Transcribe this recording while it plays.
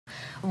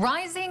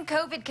Rising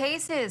COVID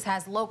cases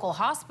has local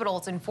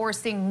hospitals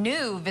enforcing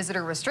new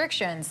visitor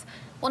restrictions.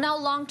 Well, now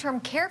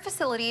long-term care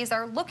facilities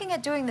are looking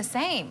at doing the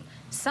same,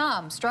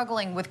 some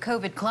struggling with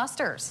COVID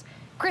clusters.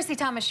 Chrissy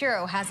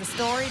Tamashiro has a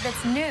story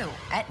that's new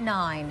at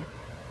 9.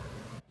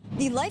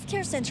 The Life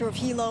Care Center of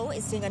Hilo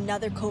is seeing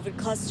another COVID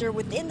cluster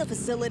within the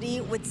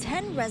facility with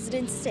 10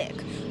 residents sick.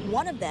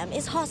 One of them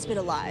is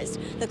hospitalized.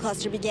 The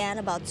cluster began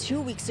about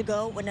 2 weeks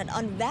ago when an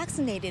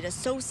unvaccinated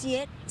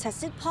associate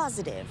tested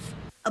positive.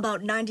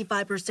 About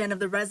 95% of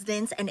the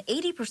residents and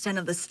 80%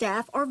 of the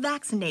staff are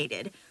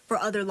vaccinated. For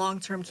other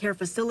long-term care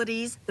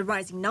facilities, the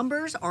rising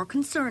numbers are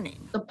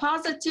concerning. The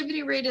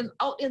positivity rate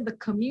out in the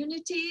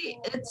community,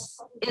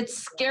 it's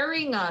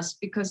scaring us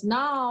because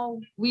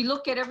now we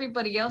look at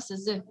everybody else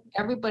as if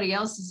everybody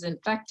else is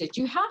infected.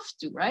 You have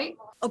to, right?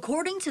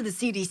 According to the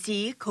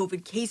CDC,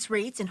 COVID case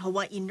rates in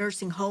Hawaii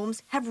nursing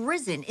homes have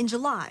risen in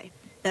July.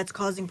 That's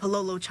causing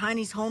Palolo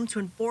Chinese Home to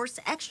enforce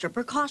extra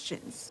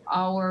precautions.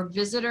 Our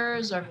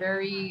visitors are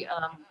very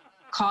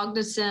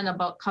cognizant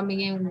about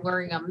coming in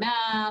wearing a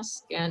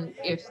mask, and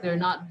if they're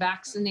not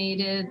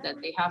vaccinated, that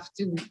they have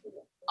to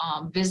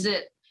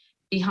visit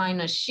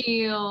behind a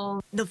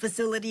shield. The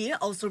facility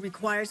also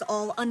requires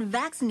all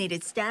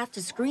unvaccinated staff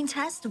to screen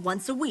test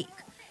once a week.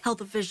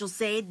 Health officials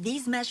say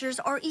these measures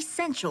are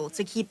essential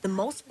to keep the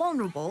most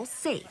vulnerable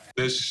safe.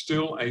 There's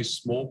still a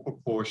small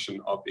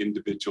proportion of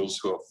individuals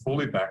who are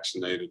fully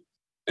vaccinated,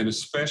 and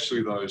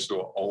especially those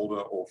who are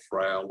older or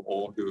frail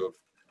or who have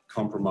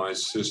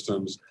compromised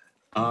systems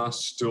are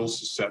still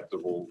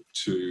susceptible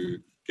to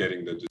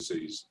getting the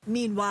disease.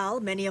 Meanwhile,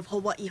 many of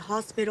Hawaii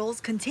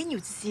hospitals continue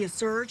to see a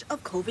surge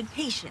of COVID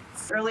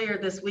patients. Earlier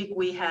this week,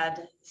 we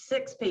had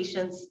 6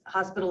 patients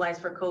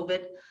hospitalized for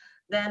COVID.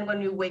 Then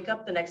when you wake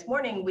up the next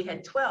morning, we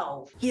had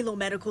 12. Hilo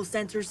Medical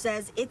Center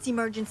says its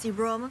emergency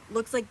room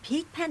looks like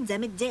peak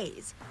pandemic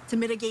days. To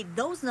mitigate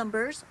those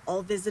numbers,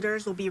 all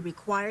visitors will be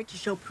required to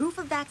show proof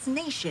of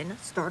vaccination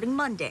starting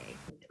Monday.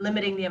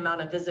 Limiting the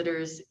amount of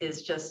visitors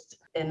is just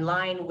in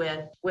line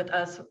with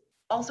us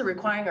also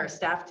requiring our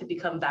staff to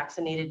become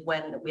vaccinated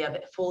when we have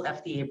full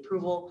FDA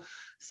approval.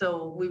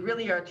 So we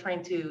really are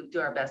trying to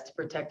do our best to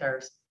protect our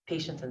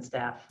patients and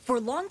staff. For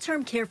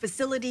long-term care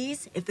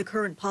facilities, if the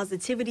current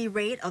positivity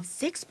rate of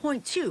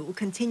 6.2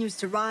 continues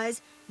to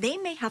rise, they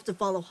may have to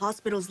follow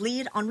hospitals'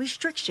 lead on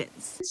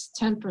restrictions. It's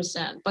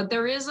 10%, but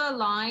there is a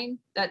line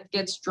that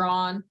gets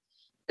drawn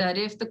that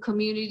if the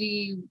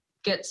community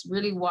gets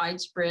really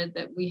widespread,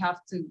 that we have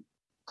to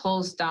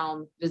close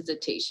down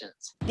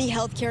visitations. The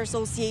Healthcare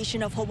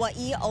Association of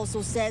Hawaii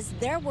also says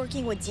they're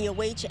working with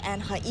DOH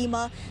and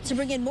HAIMA to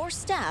bring in more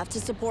staff to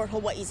support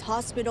Hawaii's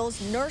hospitals,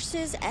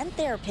 nurses, and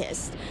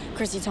therapists.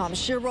 Chrissy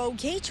Tamashiro,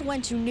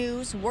 KHON2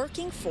 News,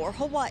 working for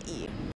Hawaii.